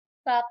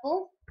பாப்பு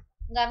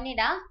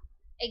கவனிடா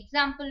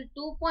example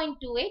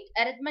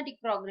 2.28 arithmetic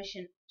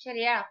progression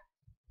சரியா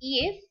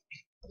if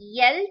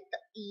lth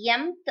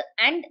mth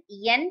and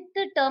nth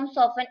terms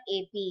of an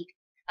AP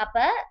அப்ப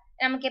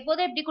நமக்கு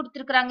எப்போதும் எப்படி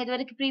கொடுத்திருக்காங்க இது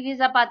வரைக்கும்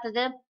ப்ரீவியஸா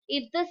பார்த்தது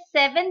if the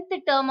 7th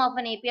term of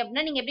an AP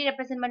அப்படினா நீங்க எப்படி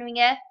ரெப்ரசன்ட்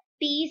பண்ணுவீங்க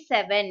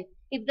T7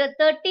 if the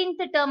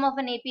 13th term of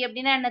an AP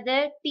அப்படினா என்னது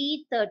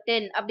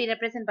T13 அப்படி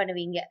ரெப்ரசன்ட்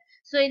பண்ணுவீங்க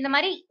சோ இந்த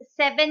மாதிரி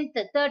 7th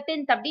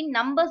 13th அப்படி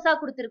நம்பர்ஸா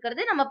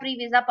கொடுத்திருக்கிறது நம்ம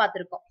ப்ரீவியஸா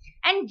பார்த்திருக்கோம்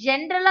and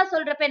ஜெனரலா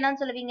சொல்றப்ப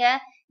என்னன்னு சொல்லுவீங்க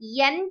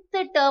nth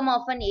term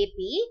of an AP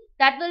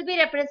that will be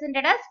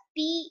represented as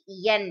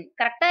TN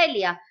கரெக்ட்டா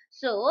இல்லையா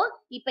so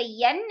இப்ப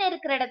n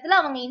இருக்கிற இடத்துல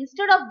அவங்க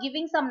instead of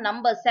giving some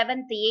numbers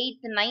 7th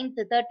 8th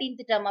 9th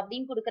 13th term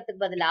அப்படினு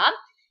கொடுக்கிறதுக்கு பதிலா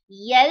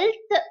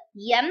lth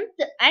mth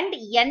and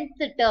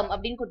nth term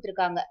அப்படினு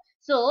கொடுத்திருக்காங்க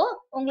so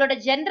உங்களோட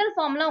ஜெனரல்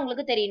ஃபார்முலா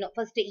உங்களுக்கு தெரியணும்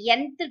first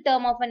nth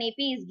term of an AP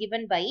is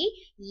given by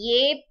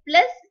a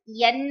plus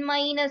n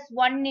minus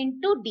 1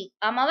 into d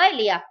ஆமாவா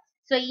இல்லையா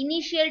so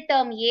initial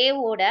term a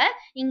ஓட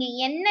இங்க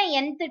என்ன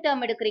nth term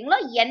எடுக்கறீங்களோ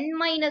n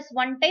minus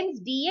 1 times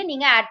d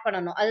நீங்க ஆட்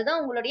பண்ணனும் அதுதான்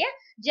உங்களுடைய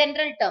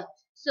general term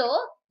so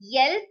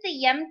lth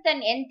mth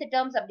and nth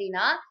terms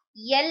அப்படினா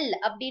L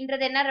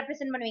அப்படின்றது என்ன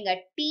ரெப்ரசன்ட் பண்ணுவீங்க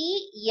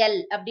TL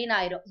அப்படினு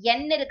ஆயிரும்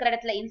n இருக்கிற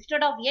இடத்துல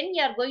instead of n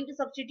you are going to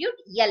substitute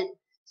L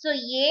so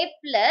a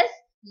plus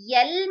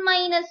L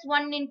minus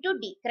 1 into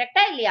d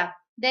கரெக்ட்டா இல்லையா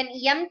then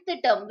mth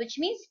term which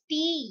means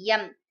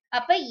TM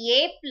அப்ப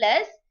a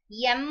plus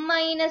m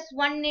minus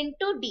 1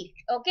 into d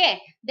okay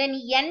then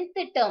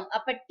nth term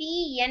அப்ப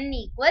tn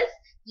equals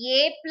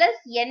a plus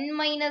n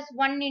minus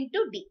 1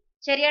 into d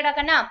சரியாடா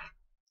Kanna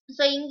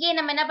so இங்கே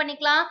நம்ம என்ன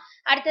பண்ணிக்கலாம்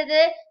அடுத்தது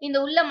இந்த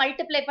உள்ள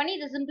மல்டிப்ளை பண்ணி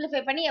இது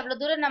சிம்பிளிஃபை பண்ணி எவ்வளவு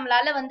தூரம்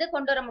நம்மளால வந்து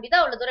கொண்டு வர முடியுதோ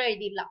அவ்வளவு தூரம்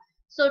எழுதிடலாம்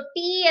சோ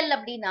TL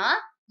அப்படினா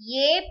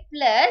a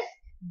plus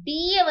d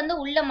வந்து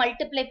உள்ள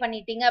மல்டிப்ளை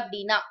பண்ணிட்டீங்க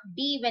அப்படினா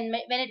d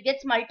when it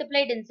gets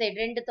multiplied inside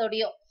ரெண்டு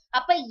தோடியும்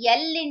அப்ப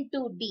L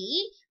into d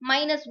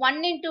minus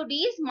 1 into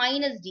d is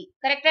minus d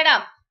கரெக்ட்டா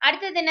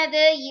அடுத்தது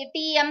என்னது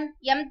TM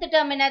mth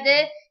term என்னது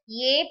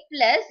a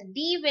plus d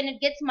when it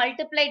gets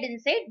multiplied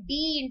inside d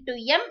into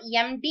m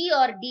md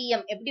or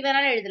dm எப்படி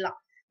வேணாலும் எழுதலாம்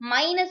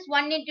minus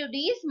 1 into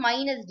d is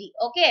minus d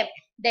okay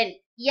then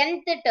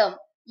nth term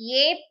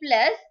a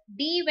plus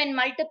d when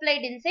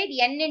multiplied inside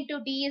n into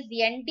d is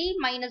nd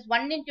minus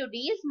 1 into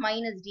d is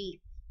minus d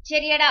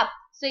சரியாடா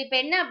so இப்போ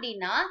என்ன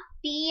அப்படினா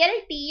TL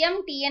TM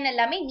TN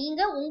எல்லாமே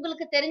நீங்க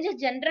உங்களுக்கு தெரிஞ்ச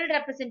general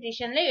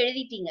ரெப்ரசன்டேஷன்ல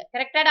எழுதிட்டீங்க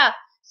கரெக்ட்டாடா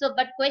so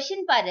but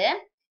question பாரு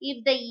if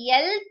the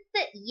lth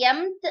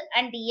mth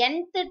and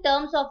nth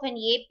terms of an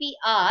AP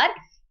are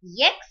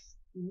x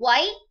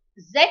y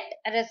z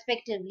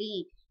respectively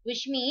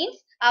which means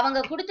அவங்க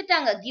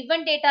கொடுத்துட்டாங்க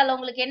given dataல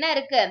உங்களுக்கு என்ன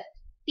இருக்கு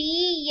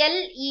TL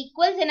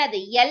equals என்னது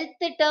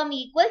lth term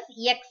equals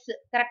x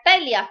கரெக்ட்டா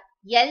இல்லையா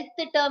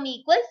lth term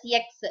equals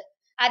x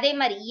அதே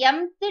மாதிரி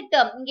mth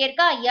term இங்க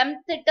இருக்கா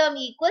mth term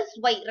equals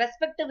y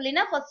respectively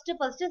na first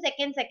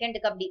second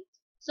க்கு அப்படி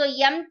so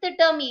mth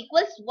term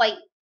equals y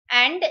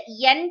and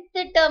nth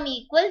term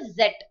equals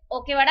z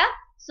okay வாடா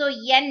so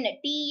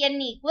tn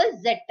equals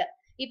z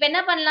இப்போ என்ன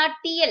பண்ணலாம்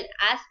TL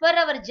as per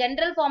our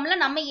general formula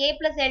நம்ம a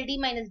plus ld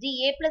minus d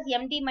a plus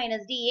md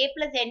minus d a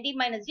plus nd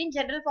minus d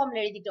general formula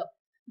எழுதிட்டோம்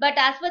but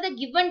as per the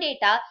given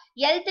data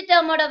lth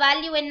term ஓட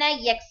value என்ன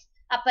x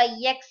அப்ப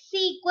x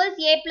equals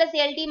a plus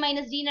ld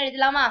minus d ன்னு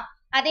எழுதலாமா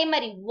அதே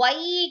மாதிரி y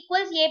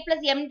equals a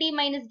plus md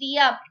minus d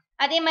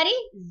அதே மாதிரி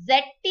z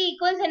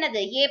equals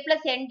என்னது a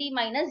plus nd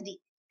minus d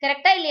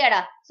கரெக்ட்டா இல்லையாடா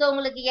சோ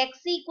உங்களுக்கு x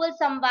equals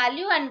some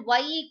value and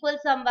y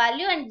equals some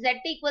value and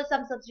z equals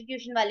some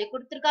substitution value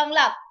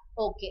கொடுத்திருக்காங்களா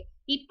okay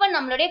இப்போ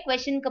நம்மளுடைய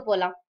क्वेश्चनக்கு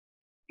போலாம்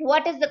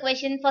what is the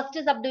question first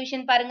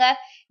subdivision பாருங்க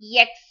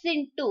x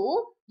into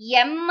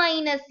m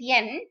minus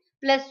n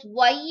plus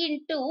y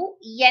into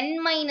n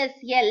minus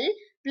l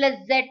plus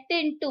z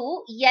into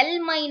l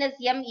minus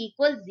m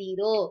equals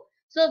 0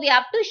 so we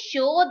have to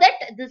show that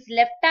this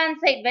left hand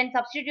side when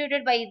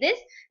substituted by this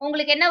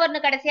உங்களுக்கு என்ன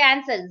வரணும் கடைசி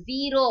answer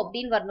 0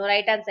 அப்படினு வரணும்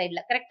right hand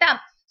sideல கரெக்ட்டா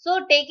so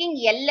taking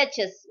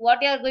LHS what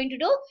you are going to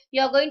do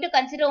you are going to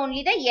consider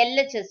only the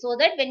LHS so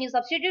that when you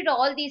substitute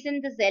all these in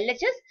this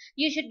LHS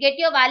you should get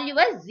your value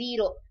as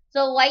 0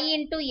 so y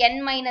into n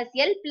minus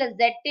l plus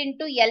z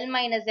into l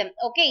minus m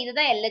okay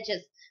இதுதான்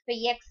LHS இப்போ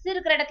x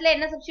இருக்கிற இடத்துல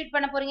என்ன substitute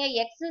பண்ண போறீங்க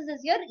x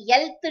is your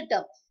lth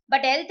term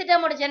but lth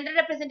term ஓட general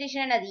representation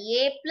என்னது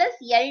a plus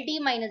ld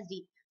minus d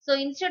so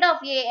instead of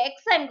x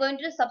I am going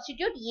to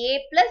substitute a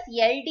plus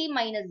ld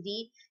minus d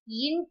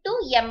into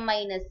m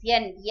minus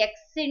n x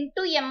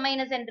into m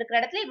minus n இருக்கிற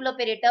இடத்துல இவ்ளோ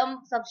பெரிய term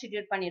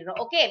substitute பண்ணிடுறோம்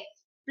okay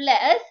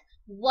plus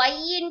y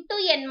into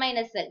n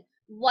minus l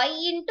y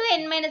into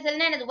n minus l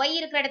னா என்னது y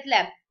இருக்கிற இடத்துல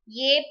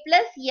a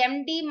plus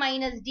md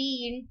minus d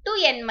into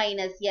n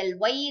minus l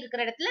y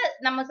இருக்கிற இடத்துல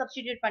நம்ம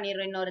substitute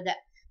பண்ணிடுறோம் இன்னொருத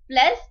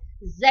plus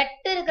z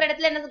இருக்கிற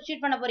இடத்துல என்ன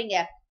substitute பண்ண போறீங்க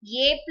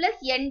a plus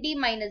nd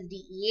minus d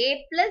a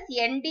plus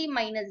nd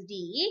minus d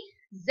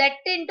z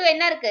into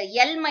என்ன இருக்கு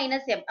l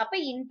minus m அப்ப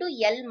into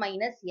l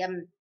minus m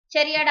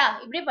சரியாடா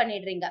இப்படி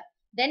பண்ணிடுறீங்க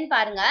then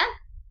பாருங்க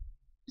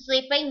சோ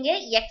இப்ப இங்க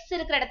x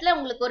இருக்கிற இடத்துல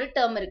உங்களுக்கு ஒரு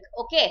டேர்ம் இருக்கு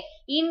okay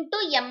into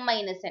m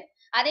minus n.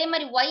 அதே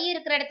மாதிரி y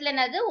இருக்கிற இடத்துல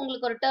என்னது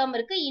உங்களுக்கு ஒரு டேர்ம்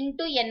இருக்கு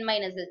into n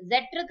minus n. z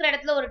இருக்கிற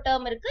இடத்துல ஒரு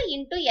டேர்ம் இருக்கு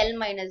into l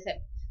minus n.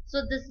 so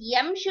this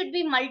m should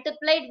be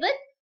multiplied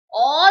with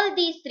all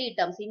these three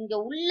terms. இங்க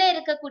உள்ள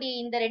இருக்கக்கூடிய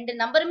இந்த ரெண்டு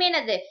நம்பருமே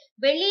என்னது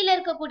வெளியில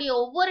இருக்கக்கூடிய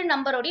ஒவ்வொரு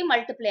நம்பரோடையும்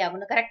மல்டிப்ளை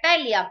ஆகணும் கரெக்டா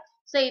இல்லையா?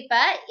 சோ இப்ப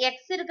x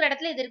இருக்கிற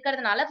இடத்துல இது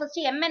இருக்கிறதுனால ஃபர்ஸ்ட்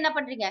m என்ன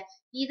பண்றீங்க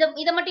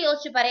இத மட்டும்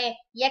யோசிச்சு பாரு.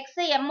 x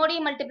m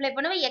ஓடையும் மல்டிப்ளை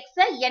பண்ணுவீங்க, x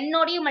n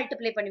ஓடையும்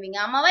மல்டிப்ளை பண்ணுவீங்க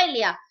ஆமாவா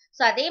இல்லையா?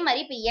 சோ அதே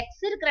மாதிரி இப்ப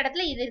x இருக்கிற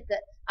இடத்துல இது இருக்கு,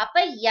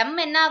 அப்ப m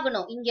என்ன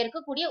ஆகணும் இங்க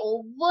இருக்கக்கூடிய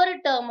ஒவ்வொரு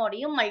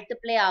டேர்மோடையும்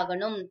மல்டிப்ளை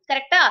ஆகணும்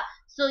கரெக்டா?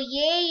 So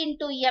a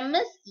into m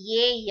is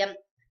am.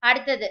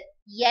 அடுத்தது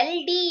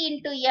ld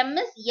into m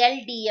is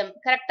ldm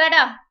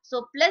கரெக்டாடா? So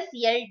plus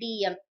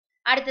ldm.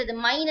 அடுத்தது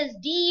minus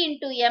d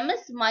into m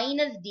is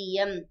minus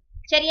dm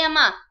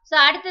சரியாமா? So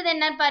அடுத்தது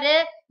என்ன பாரு,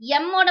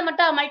 m ஓட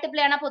மட்டும்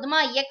மல்டிப்ளை ஆனா போதுமா?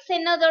 x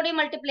என்னதோடயும்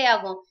மல்டிப்ளை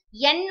ஆகும்,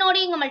 n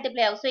ஓடயும் இங்க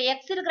மல்டிப்ளை ஆகும். சோ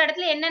x இருக்கிற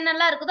இடத்துல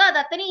என்னென்னலாம் இருக்குதோ அது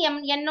அத்தனையும்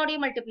n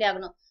ஓடயும் மல்டிப்ளை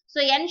ஆகணும். So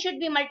n should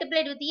be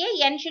multiplied with a,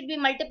 n should be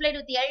multiplied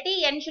with ld,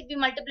 n should be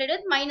multiplied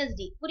with minus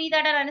d.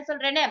 புரியுதாடா நான் என்ன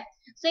சொல்றேன்னு?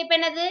 சோ இப்போ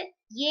என்னது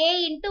a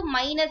into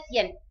minus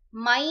n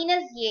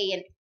minus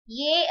an,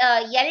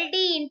 ld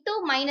into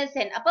minus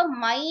n அப்ப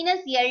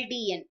minus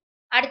ldn.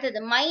 அடுத்தது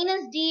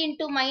minus d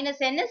into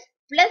minus n is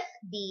plus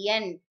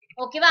dn.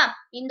 ஓகேவா?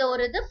 இந்த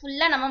ஒரு இது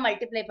ஃபுல்லா நம்ம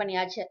மல்டிப்ளை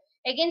பண்ணியாச்சு.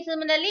 அகைன்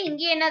சிமிலர்லி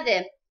இங்க என்னது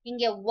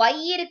இங்க y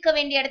இருக்க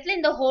வேண்டிய இடத்துல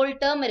இந்த ஹோல்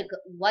டேர்ம் இருக்கு,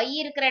 y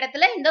இருக்கிற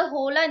இடத்துல இந்த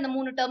ஹோலா இந்த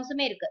மூணு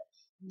டேர்ம்ஸுமே இருக்கு.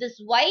 this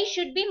y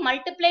should be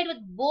multiplied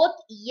with both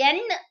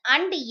n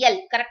and l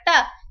கரெக்டா?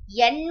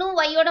 n உம்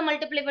y ஓட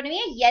மல்டிப்ளை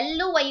பண்ணுவீங்க, l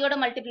உம் y ஓட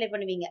மல்டிப்ளை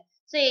பண்ணுவீங்க.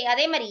 சோ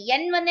அதே மாதிரி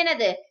n வந்து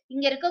என்னது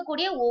இங்க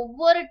இருக்கக்கூடிய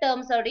ஒவ்வொரு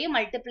டேர்ம்ஸ் ஓடையும்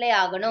மல்டிப்ளை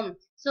ஆகணும்.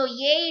 So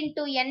a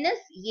into n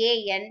is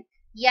an,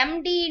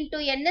 md into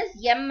n is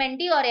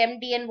mnd or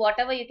mdn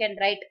whatever you can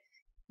write,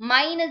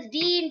 minus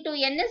d into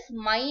n is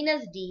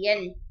minus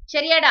dn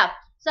சரியாடா?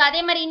 So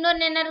அதே மாதிரி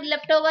இன்னொரு என்ன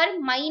லெஃப்ட் ஓவர்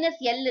minus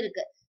l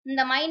இருக்கு,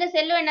 இந்த minus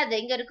l என்னது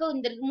இங்க இருக்கு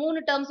இந்த மூணு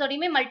டேர்ம்ஸ்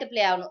ஓடையுமே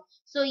மல்டிப்ளை ஆகணும்.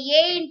 So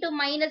a into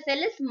minus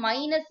l is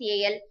minus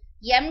al,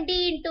 md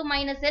into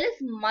minus l is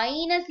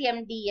minus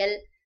mdl,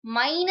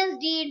 minus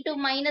d into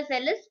minus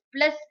l is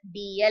plus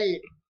dl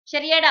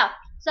சரியாடா?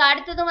 So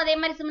அடுத்ததும் அதே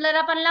மாதிரி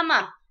சிமிலரா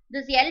பண்ணலாமா?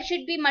 this l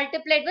should be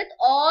multiplied with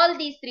all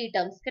these three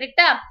terms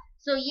கரெக்டா?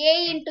 so a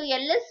into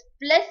l is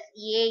plus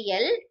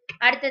al,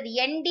 அடுத்தது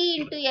nd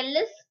into l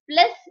is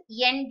plus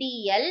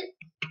ndl,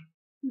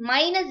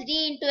 minus d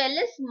into l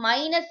is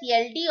minus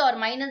ld or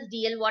minus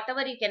dl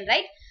whatever you can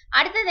write.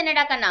 அடுத்தது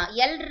என்னடா கண்ணா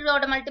l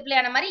ஓட multiply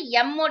ஆன மாதிரி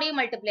m ஓடையும்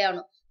multiply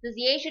ஆகணும். this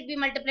a should be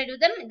multiplied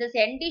with m, this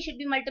nd should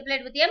be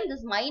multiplied with m,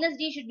 this minus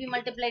d should be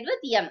multiplied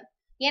with m.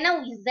 ஏன்னா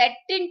z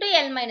into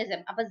l minus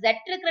m, அப்ப z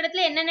இருக்கிற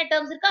இடத்துல என்னென்ன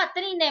terms இருக்கோ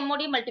அத்தனை இந்த m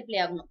ஓடையும் multiply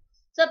ஆகணும்.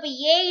 So அப்ப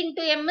a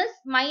into m is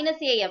minus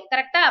am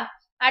கரெக்டா?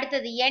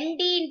 அடுத்தது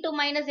nd into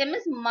minus m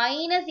is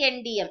minus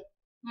ndm,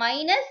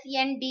 minus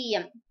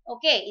ndm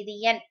okay இது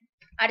n.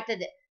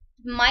 அடுத்தது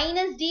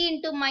minus d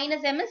into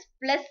minus m is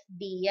plus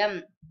dm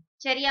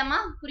சரியாமா?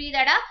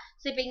 புரியுதாடா?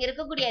 So இப்போ இங்க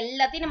இருக்கக்கூடிய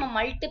எல்லாத்தையும் நம்ம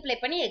மல்டிப்ளை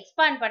பண்ணி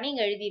எக்ஸ்பாண்ட் பண்ணி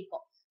இங்க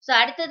எழுதியிருக்கோம். சோ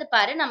அடுத்தது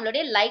பாரு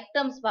நம்மளுடைய லைக்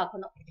டேர்ம்ஸ்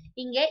பார்க்கணும்.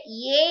 இங்க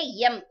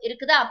am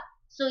இருக்குதா?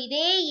 சோ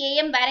இதே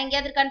am வேற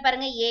எங்கேயாவது இருக்கான்னு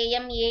பாருங்க.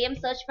 am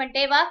சர்ச்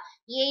பண்ணிட்டே வா.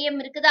 am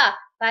இருக்குதா?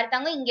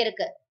 பார்த்தாங்க இங்க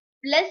இருக்கு.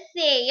 plus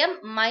am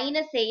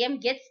minus am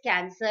gets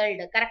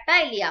cancelled கரெக்டா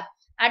இல்லையா?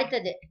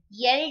 அடுத்தது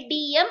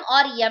ldm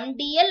or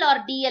mdl or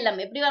dlm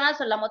எப்படி வேணாலும்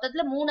சொல்லலாம்.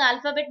 மொத்தத்துல மூணு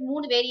ஆல்பபெட்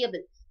மூணு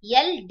வேரியபிள்.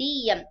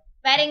 ldm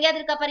வேற எங்கேயாவது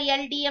இருக்கா பாரு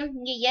ldm,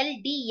 இங்க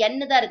ldn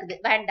தான் இருக்குது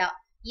வேண்டாம்.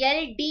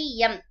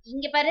 ldm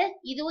இங்க பாரு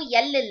இதுவும்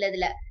l இல்ல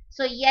இதுல.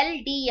 சோ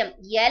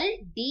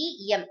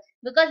ldm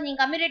பிகாஸ் நீங்க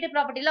கம்யூட்டேட்டிவ்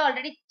ப்ராப்பர்ட்டில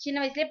ஆல்ரெடி சின்ன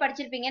வயசுலயே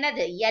படிச்சிருப்பீங்க.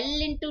 என்னது l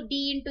into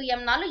d into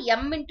m நாலும்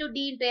m into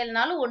d into l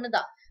நாலும்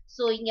ஒண்ணுதான்.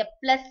 சோ இங்க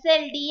plus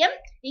ldm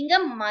இங்க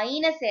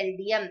minus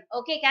ldm.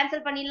 ஓகே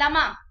கேன்சல்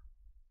பண்ணிடலாமா?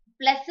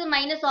 plus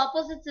minus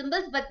opposite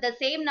symbols but the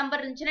same number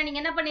இருந்துச்சுன்னா நீங்க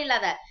என்ன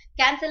பண்ணிடலாம், அதை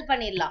கேன்சல்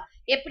பண்ணிடலாம்.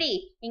 எப்படி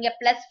இங்க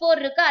plus 4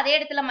 இருக்கு, அதே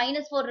இடத்துல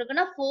minus 4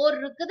 இருக்குன்னா 4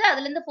 இருக்குது,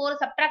 அதுல இருந்து 4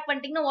 சப்ட்ராக்ட்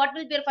பண்ணிட்டீங்கன்னா what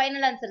will be your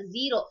final answer?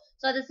 0.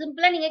 So அது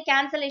சிம்பிளா நீங்க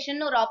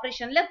கேன்சலேஷன் ஒரு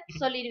ஆபரேஷன்ல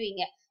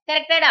சொல்லிடுவீங்க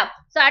கரெக்டாடா?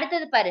 சோ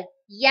அடுத்தது பாரு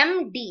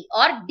md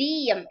or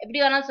dm எப்படி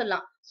வேணாலும்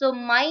சொல்லலாம். சோ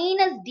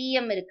minus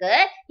dm இருக்கு,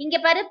 இங்க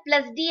பாரு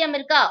plus dm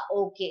இருக்கா?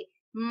 ஓகே.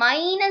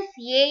 minus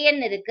an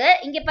இருக்கு,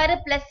 இங்க பாரு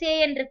plus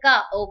an இருக்கா?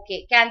 Okay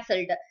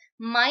cancelled.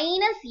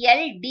 minus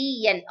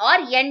ldn or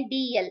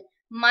ndl,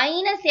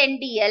 minus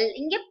ndl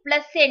இங்க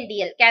plus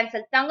ndl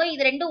கேன்சல். தாங்க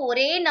இது ரெண்டும்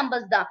ஒரே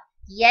நம்பர்ஸ் தான்.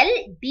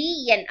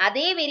 ldn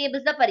அதே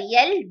வேரியபிள்ஸ் தான் பாரு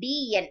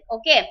ldn.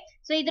 ஓகே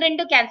சோ இது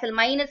ரெண்டும் கேன்சல்,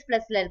 மைனஸ்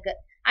பிளஸ்ல இருக்கு.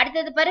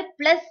 அடுத்தது பாரு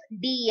plus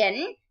dn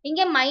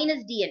இங்க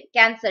minus dn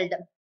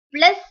cancelled.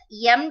 plus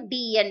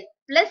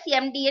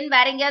mdn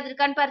வேற எங்கேயாவது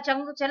இருக்கான்னு பாரு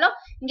சலோ.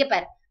 இங்க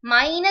பாரு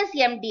minus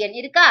mdn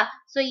இருக்கா?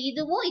 சோ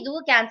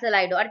இதுவும் கேன்சல்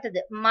ஆயிடும்.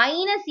 அடுத்தது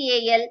minus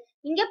al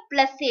இங்க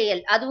plus al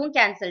அதுவும்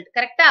கேன்சல்ட்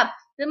கரெக்டா?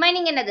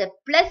 ரிமைனிங் என்னது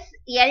plus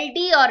ld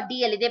or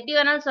dl இது எப்படி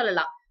வேணாலும்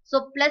சொல்லலாம். சோ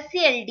plus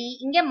ld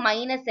இங்க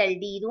minus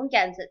ld இதுவும்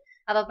கேன்சல்.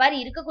 அப்ப பாரு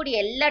இருக்கக்கூடிய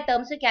எல்லா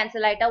டேர்ம்ஸும்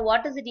கேன்சல் ஆயிட்டா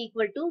what is it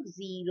equal to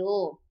 0.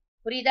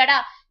 புரியுதாடா?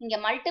 இங்க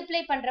மல்டிப்ளை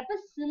பண்றப்ப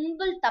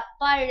சிம்பிள்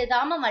தப்பா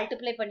எழுதாம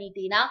மல்டிப்ளை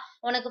பண்ணிட்டீங்கன்னா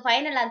உனக்கு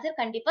ஃபைனல் ஆன்சர்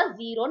கண்டிப்பா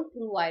 0ன்னு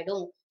ப்ரூவ்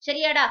ஆயிடும்.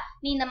 சரியாடா?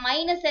 நீ இந்த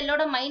மைனஸ்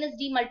எல்லோட மைனஸ்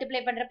டி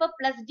மல்டிப்ளை பண்றப்ப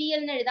பிளஸ்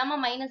டிஎல்னு எழுதாம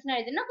மைனஸ்னு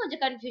எழுதுனா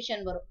கொஞ்சம்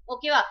கன்ஃபியூஷன் வரும்.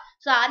 ஓகேவா?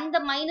 சோ அந்த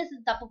மைனஸ்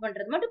தப்பு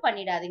பண்றது மட்டும்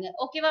பண்ணிடாதீங்க.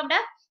 ஓகேவாடா?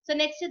 சோ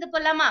நெக்ஸ்ட் இது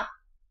போலாமா?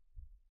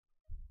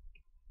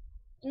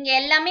 இங்க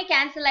எல்லாமே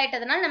கேன்சல்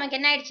ஆயிட்டதுனால நமக்கு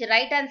என்ன ஆயிடுச்சு?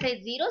 Right hand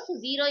side 0. So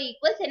 0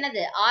 equals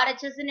என்னது?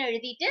 RHS ன்னு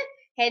எழுதிட்டு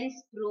hence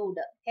proved.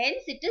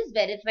 Hence it is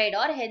verified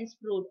or hence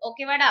proved.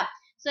 ஓகேவாடா?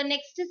 So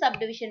next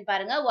subdivision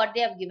பாருங்க. What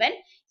they have given?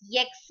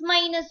 X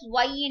minus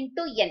y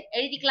into n.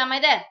 எழுதிக்கலாமா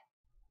இத?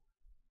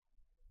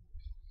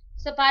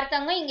 So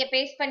பார்த்தாங்க இங்க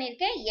பேஸ்ட்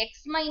பண்ணிருக்கேன்.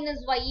 X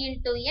minus y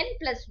into n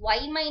plus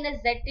y minus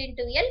z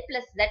into l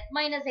plus z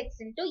minus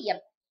x into m.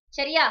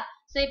 சரியா?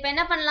 So இப்ப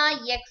என்ன பண்ணலாம்?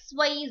 x,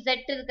 y, z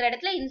இருக்கிற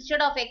இடத்துல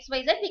instead of x, y,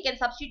 z we can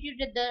substitute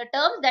the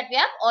terms that we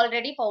have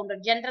already found.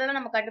 ஜெனரலா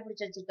நம்ம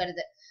கண்டுபிடிச்சு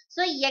வச்சிருக்கிறது.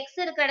 So x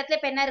இருக்கிற இடத்துல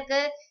இப்ப என்ன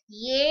இருக்கு?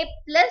 a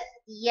plus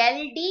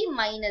ld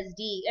minus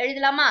d.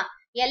 எழுதலாமா?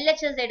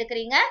 LHS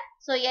எடுக்கிறீங்க.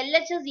 So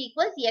LHS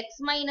equals x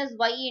minus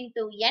y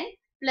into n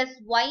plus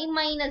y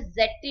minus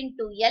z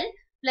into l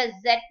plus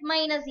z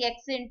minus x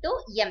into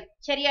m.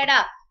 சரியாடா?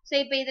 So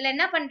இப்ப இதுல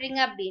என்ன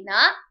பண்றீங்க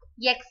அப்படின்னா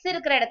x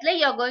இருக்கிற இடத்துல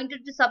you are going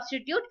to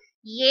substitute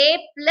a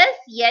plus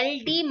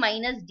ld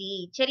minus d.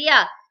 சரியா?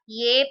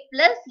 a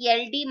plus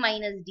ld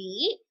minus d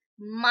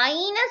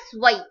minus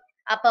y.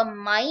 அப்ப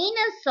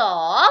minus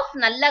of,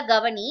 நல்ல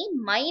கவனி,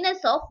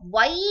 minus of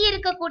y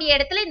இருக்கக்கூடிய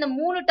இடத்துல இந்த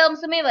மூணு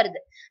டேர்ம்ஸுமே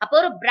வருது. அப்ப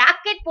ஒரு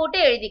bracket போட்டு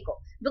எழுதிக்கோ.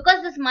 Because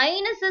this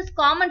minus is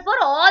common for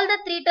all the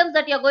three terms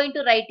that you are going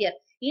to write here.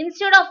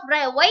 Instead of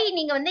y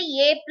நீங்க வந்து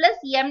a plus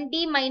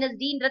md minus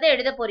d ன்றதை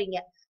எழுத போறீங்க.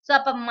 So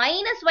அப்ப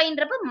minus y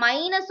ன்றப்ப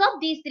minus of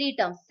these three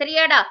terms.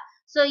 சரியாடா?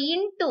 So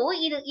into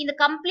இது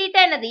கம்ப்ளீட்டா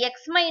என்னது? x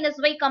minus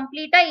y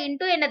கம்ப்ளீட்டா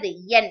into என்னது?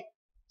 n.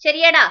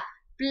 சரியாடா?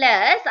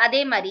 plus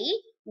அதே மாதிரி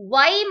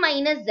y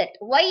minus z.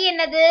 y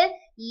என்னது?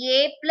 a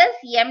plus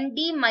md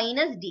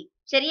minus d.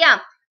 சரியா?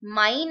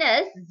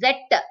 minus z.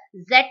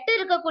 z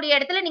இருக்கக்கூடிய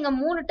இடத்துல நீங்க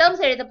மூணு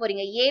டேர்ம்ஸ் எழுத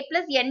போறீங்க. a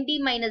plus nd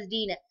minus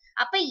d ன்னு.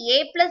 அப்ப a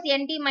plus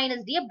nd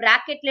minus d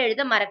பிராக்கெட்ல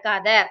எழுத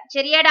மறக்காத.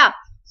 சரியாடா?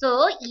 So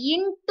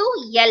into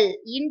l.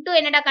 into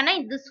என்னடா கண்ணா?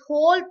 this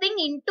whole thing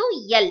into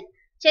l.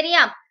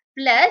 சரியா?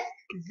 plus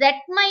z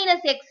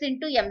minus x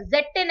into m. z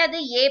என்னது?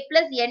 a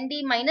plus nd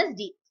minus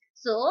d.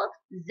 So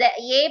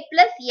a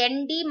plus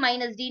nd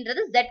minus d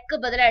ன்றது z க்கு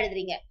பதிலா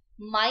எழுதுறீங்க.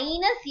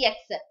 minus x.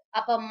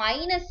 அப்ப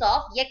minus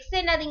of x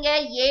என்னதுங்க?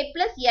 a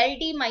plus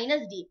ld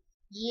minus d.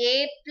 a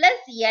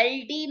plus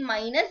ld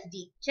minus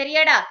d.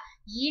 சரியாடா?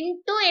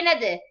 into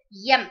என்னது?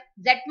 m.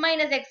 z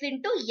minus x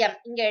into m.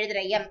 இங்க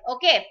எழுதுற m.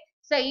 Okay.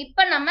 So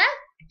இப்ப நம்ம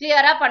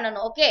கிளியரா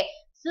பண்ணணும். ஓகே.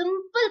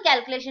 சிம்பிள்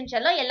கால்குலேஷன்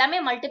செல்லும். எல்லாமே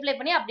மல்டிப்ளை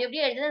பண்ணி அப்படி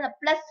அப்படியே எழுதுது. அந்த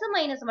பிளஸ்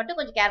மைனஸ் மட்டும்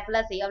கொஞ்சம்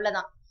கேர்ஃபுல்லா செய்ய.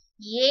 அவ்வளவுதான்.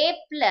 a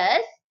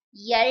plus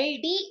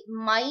ld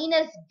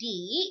minus d.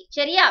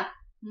 சரியா?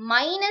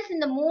 மைனஸ்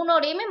இந்த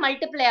மூணோடையுமே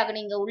மல்டிப்ளை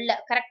ஆகணும் இங்க உள்ள.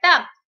 கரெக்டா?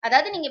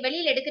 அதாவது நீங்க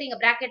வெளியில எடுக்கிறீங்க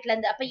பிராக்கெட்ல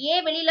இருந்து. அப்ப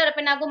a வெளியில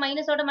வரப்ப என்ன ஆகும்?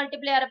 மைனஸோட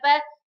multiply ஆறப்ப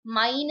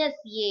minus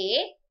a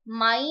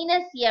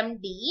minus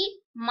md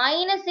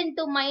minus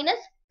into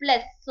minus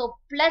plus. So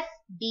plus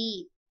d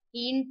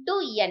into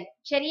n.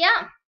 சரியா?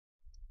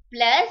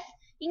 plus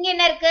இங்க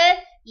என்ன இருக்கு?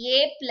 a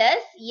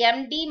plus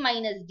md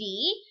minus d.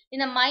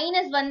 இந்த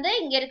மைனஸ் வந்து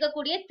இங்க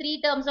இருக்கக்கூடிய 3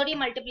 டேர்ம்ஸ் ஓட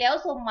மல்டிப்ளை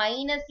ஆகும். So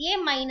minus a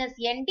minus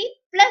nd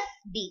plus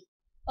d.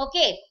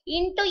 Okay.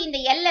 into இந்த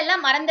l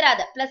எல்லாம்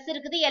மறந்துராத. பிளஸ்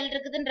இருக்குது l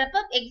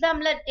இருக்குதுன்றப்ப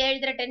எக்ஸாம்ல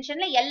எழுதுற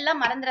டென்ஷன்ல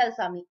எல்லாம் மறந்துராத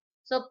சாமி.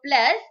 So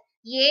plus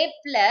a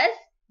plus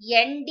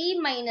nd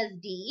minus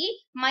d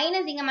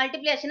minus இங்க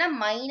மல்டிப்ளை ஆச்சுன்னா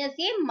minus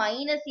a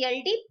minus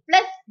ld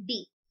plus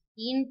d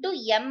into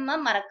m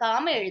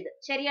மறக்காம எழுது.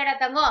 சரியாடா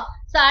தங்கம்?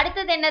 சோ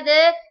அடுத்தது என்னது?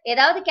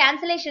 ஏதாவது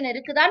கேன்சலேஷன்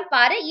இருக்குதான்னு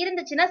பாரு.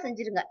 இருந்துச்சுன்னா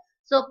செஞ்சிருங்க.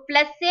 So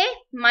plus a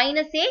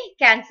minus a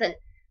cancel.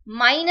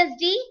 minus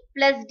d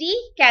plus d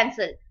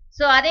cancel.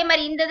 So அதே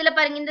மாதிரி இந்த இதுல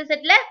பாருங்க, இந்த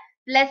செட்ல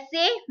plus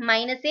a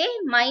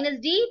minus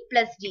d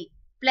plus d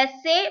plus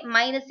a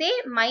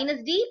minus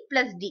d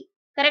plus d.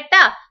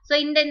 கரெக்டா? சோ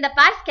இந்த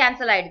பார்ட்ஸ்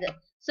கேன்சல் ஆயிடுது.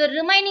 சோ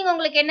ரிமைனிங்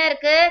உங்களுக்கு என்ன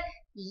இருக்கு?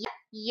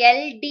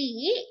 ld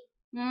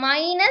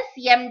minus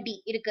md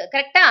இருக்கு.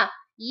 கரெக்டா?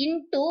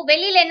 into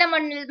வெளியில என்ன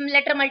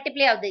லெட்டர்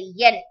மல்டிப்ளை ஆகுது?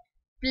 n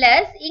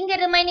plus இங்க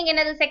ரிமைனிங்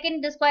என்னது?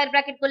 செகண்ட் ஸ்கொயர்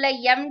பிராக்கெட் குள்ள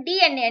md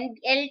and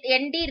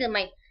nd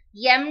remain.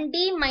 md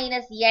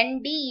minus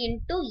nd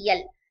into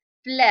l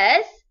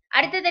plus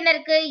அடுத்தது என்ன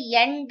இருக்கு?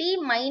 nd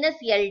minus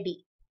ld.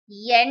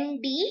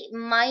 nd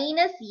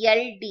minus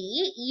ld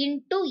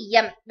into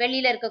m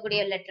வெளியில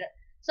இருக்கக்கூடிய லெட்டர்.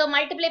 So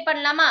multiply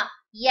பண்ணலாமா?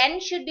 n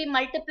should be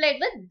multiplied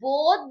with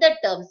both the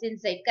terms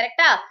inside.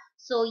 கரெக்டா?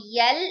 So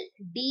l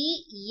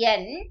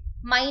dn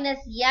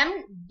minus m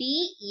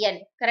dn.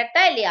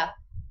 கரெக்டா இல்லையா?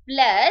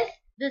 plus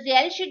this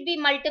l should be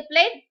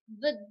multiplied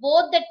with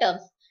both the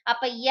terms.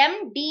 அப்ப m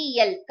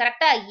dl.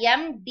 கரெக்டா?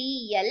 m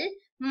dl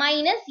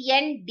minus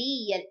n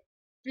dl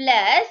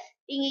plus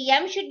இங்க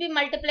m should be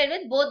multiplied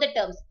with both the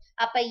terms.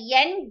 அப்ப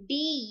n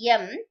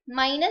dm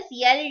minus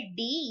l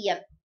dm.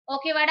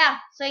 ஓகேவாடா?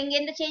 So இங்க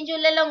எந்த சேஞ்சும்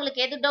இல்லல்ல,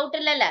 உங்களுக்கு எது doubt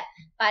இல்லல்ல.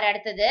 பாரு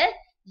அடுத்தது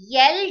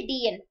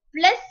LDN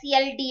பிளஸ்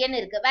LDN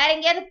இருக்கு. வேற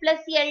எங்கேயாவது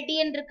பிளஸ்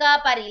LDN இருக்கா?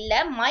 பாரு இல்ல,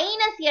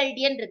 மைனஸ்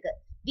LDN இருக்கு.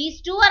 These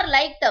two are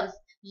like terms.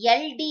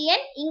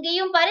 LDN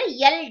இங்கேயும் பாரு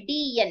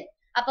LDN.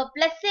 அப்ப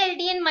plus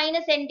LDN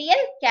minus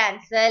NDL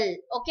cancel.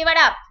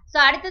 ஓகேவாடா? So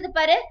அடுத்தது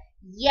பாரு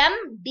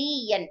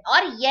MDN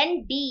or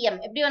NDM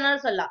எப்படி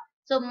வேணாலும் சொல்லலாம்.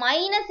 So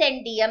minus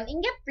NDM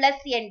இங்க plus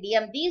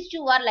NDM. These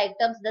two are like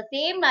terms, the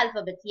same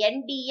alphabets.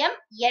 NDM,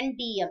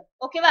 NDM.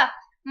 ஓகேவா?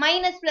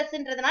 Minus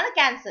பிளஸ்ன்றதுனால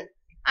cancel.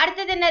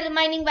 அடுத்தது என்ன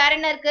ரிமைனிங்? வேற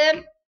என்ன இருக்கு?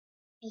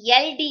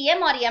 LDM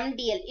or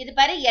MDL. இது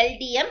பாரு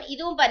LDM,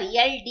 இதுவும் பாரு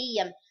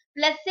LDM.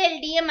 Plus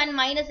LDM and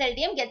minus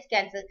LDM gets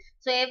cancelled.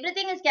 So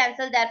everything is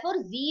cancelled. Therefore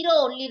 0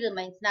 only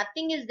remains.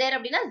 Nothing is there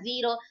அப்படின்னா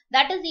 0.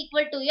 That is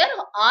equal to your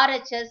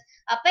RHS.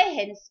 அப்ப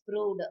hence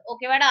proved.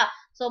 ஓகேவாடா?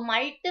 So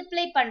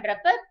multiply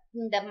பண்றப்ப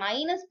இந்த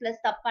minus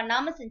plus தப்பு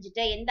பண்ணாம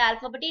செஞ்சுட்டு எந்த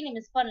ஆல்பபெட்டையும் நீ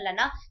மிஸ்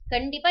பண்ணலன்னா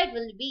கண்டிப்பா it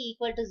will be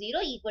equal to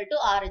 0 equal to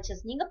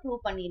RHS. நீங்க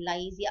ப்ரூவ்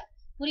பண்ணிடலாம் ஈஸியா.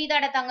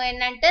 புரியுதாடா தங்கம்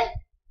என்னன்ட்டு?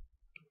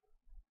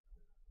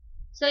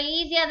 சோ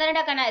ஈஸியா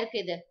தானடா கண்ணா இருக்கு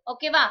இது.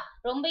 ஓகேவா?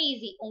 ரொம்ப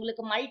ஈஸி.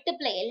 உங்களுக்கு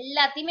மல்டிப்ளை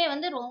எல்லாத்தையுமே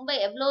வந்து ரொம்ப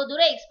எவ்வளவு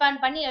தூரம்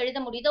எக்ஸ்பாண்ட் பண்ணி எழுத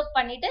முடியுதோ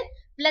பண்ணிட்டு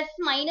பிளஸ்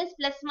மைனஸ்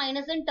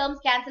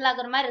டேர்ம்ஸ் கேன்சல்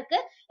ஆகுற மாதிரி இருக்கு.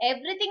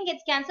 Everything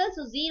gets cancel.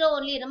 So 0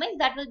 only remains.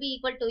 That will be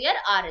equal to your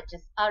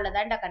RHS.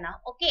 அவ்வளவுதான்டா Kanna.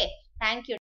 Okay, thank you.